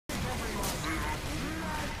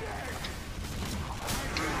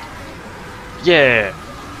Yeah!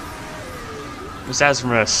 Miss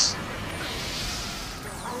Asmus.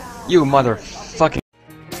 You motherfucking.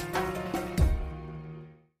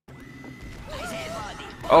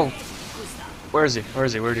 Oh! Where is he? Where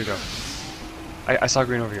is he? Where did he go? I saw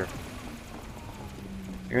green over here.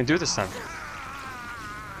 You're gonna do it this time.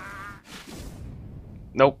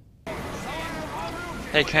 Nope.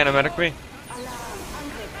 Hey, can I medic me?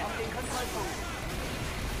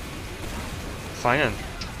 Fine.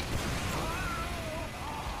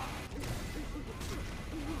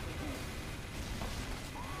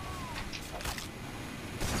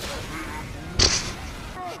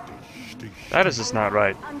 That is just not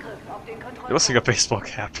right. It looks like a baseball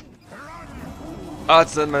cap. Oh,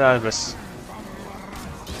 it's the Anonymous.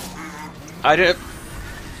 I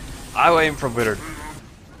aim for Withered.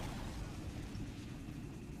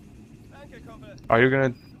 Are you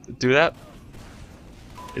gonna do that?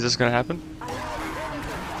 Is this gonna happen?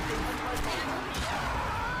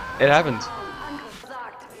 It happened.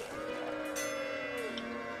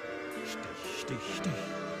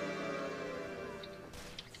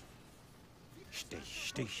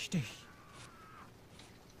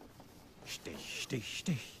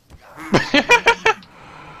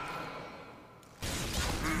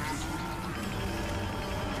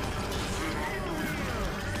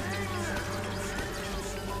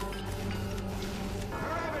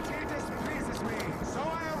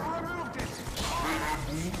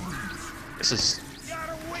 This is.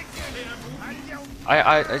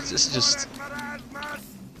 This is just.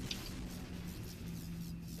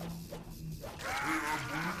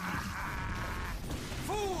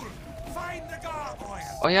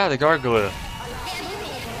 Oh yeah, the gargoyle.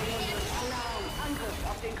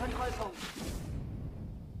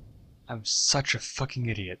 I'm such a fucking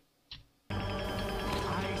idiot.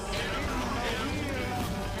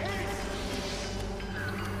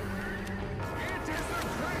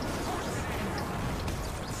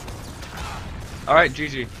 Alright,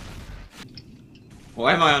 GG.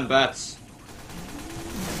 Why am I on bats?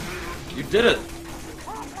 You did it!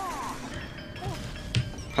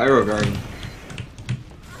 Pyro Garden.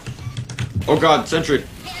 Oh god, sentry!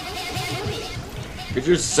 Get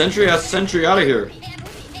your sentry ass sentry out of here!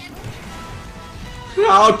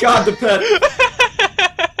 Oh god, the pet!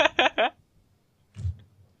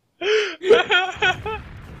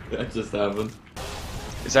 That just happened.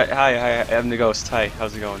 Is that hi? I'm the ghost. Hi,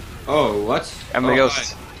 how's it going? Oh, what? I'm the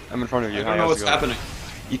ghost. Hi. I'm in front of you. I don't know what's happening.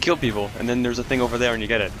 You kill people, and then there's a thing over there, and you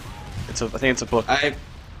get it. I think it's a book. I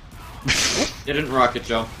didn't rocket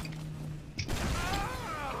jump.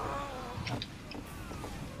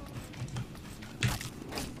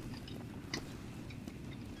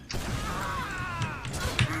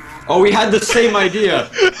 Oh, we had the same idea!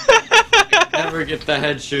 Never get the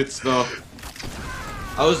head shoots though.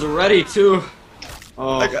 I was ready too.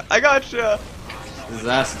 Oh, I gotcha!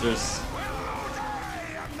 disasters.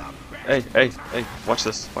 Hey, watch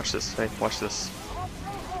this, hey, watch this.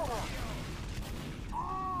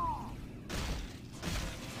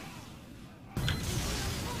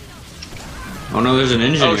 Oh no, there's an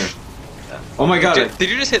engine here. Oh my god. Did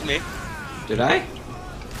you just hit me? Did I?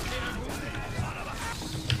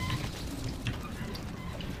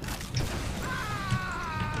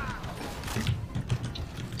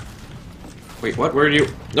 Wait, what? Where did you...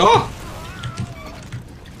 Oh!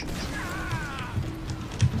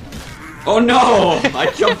 Oh no!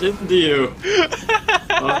 I jumped into you!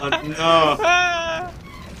 Oh no! How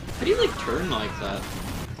do you like turn like that?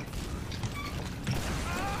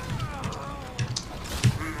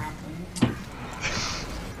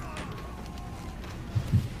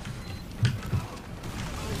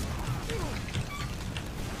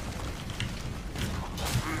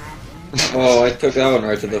 Oh, I took that one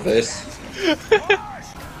right to the face.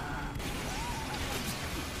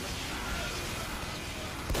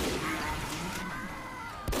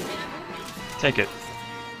 Take it.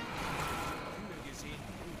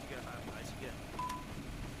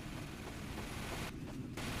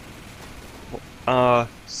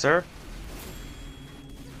 Sir?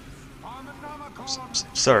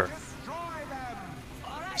 Sir?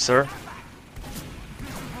 Sir?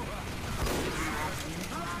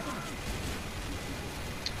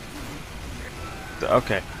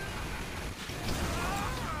 Okay.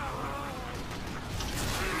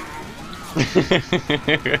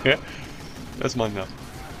 That's mine now.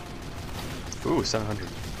 Ooh, 700.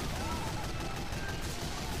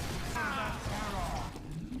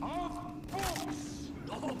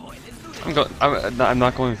 I'm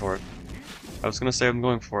not going for it. I was gonna say I'm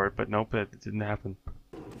going for it, but nope, it didn't happen.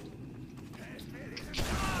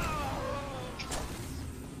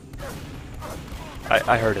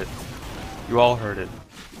 I heard it. You all heard it.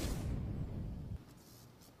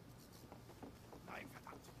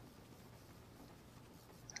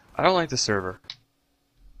 I don't like the server.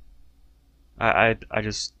 I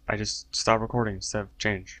just stopped recording instead of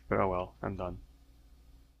change. But oh well, I'm done.